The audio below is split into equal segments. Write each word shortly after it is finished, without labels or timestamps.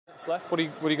bets left. What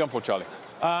are you going for, Charlie?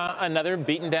 Another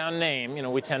beaten down name. You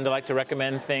know, we tend to like to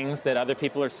recommend things that other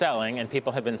people are selling, and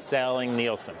people have been selling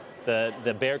Nielsen.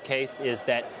 The bear case is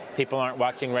that people aren't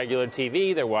watching regular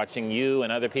TV. They're watching you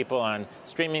and other people on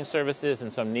streaming services,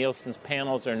 and so Nielsen's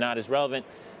panels are not as relevant.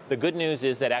 The good news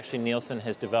is that actually Nielsen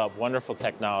has developed wonderful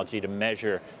technology to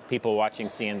measure people watching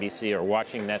CNBC or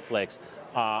watching Netflix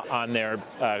on their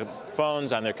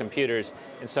phones, on their computers.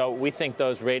 And so we think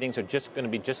those ratings are just going to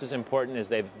be just as important as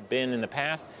they've been in the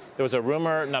past. There was a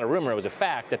rumor, not a rumor, it was a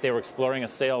fact that they were exploring a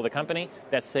sale of the company.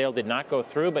 That sale did not go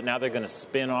through, but now they're going to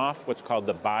spin off what's called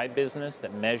the buy business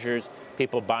that measures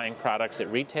people buying products at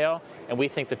retail. And we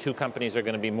think the two companies are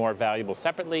going to be more valuable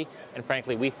separately. And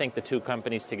frankly, we think the two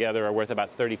companies together are worth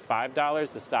about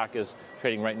 $35. The stock is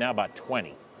trading right now about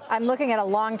 $20. I'm looking at a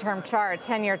long-term chart,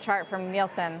 10-year chart from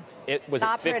Nielsen. It was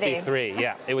at 53.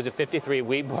 Yeah, it was at 53.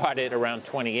 We bought it around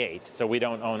 28, so we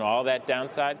don't own all that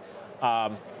downside.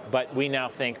 But we now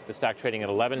think the stock trading at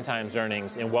 11 times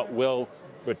earnings in what will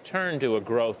return to a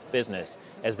growth business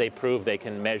as they prove they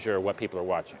can measure what people are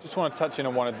watching. Just want to touch in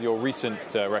on one of your recent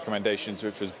recommendations,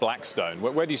 which was Blackstone.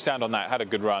 Where do you stand on that? Had a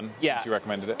good run since you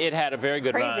recommended it? It had a very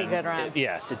good run. Crazy good run.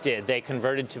 Yes, it did. They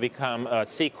converted to become a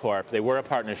C Corp. They were a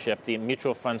partnership. The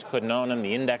mutual funds couldn't own them.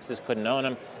 The indexes couldn't own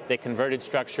them. They converted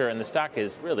structure, and the stock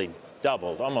has really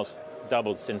doubled, almost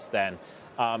doubled since then.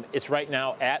 It's right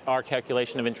now at our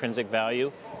calculation of intrinsic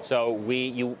value. So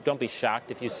you don't be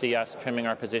shocked if you see us trimming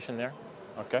our position there.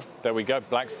 Okay, there we go.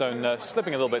 Blackstone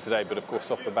slipping a little bit today, but of course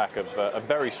off the back of a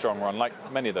very strong run, like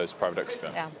many of those private equity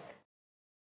firms. Yeah.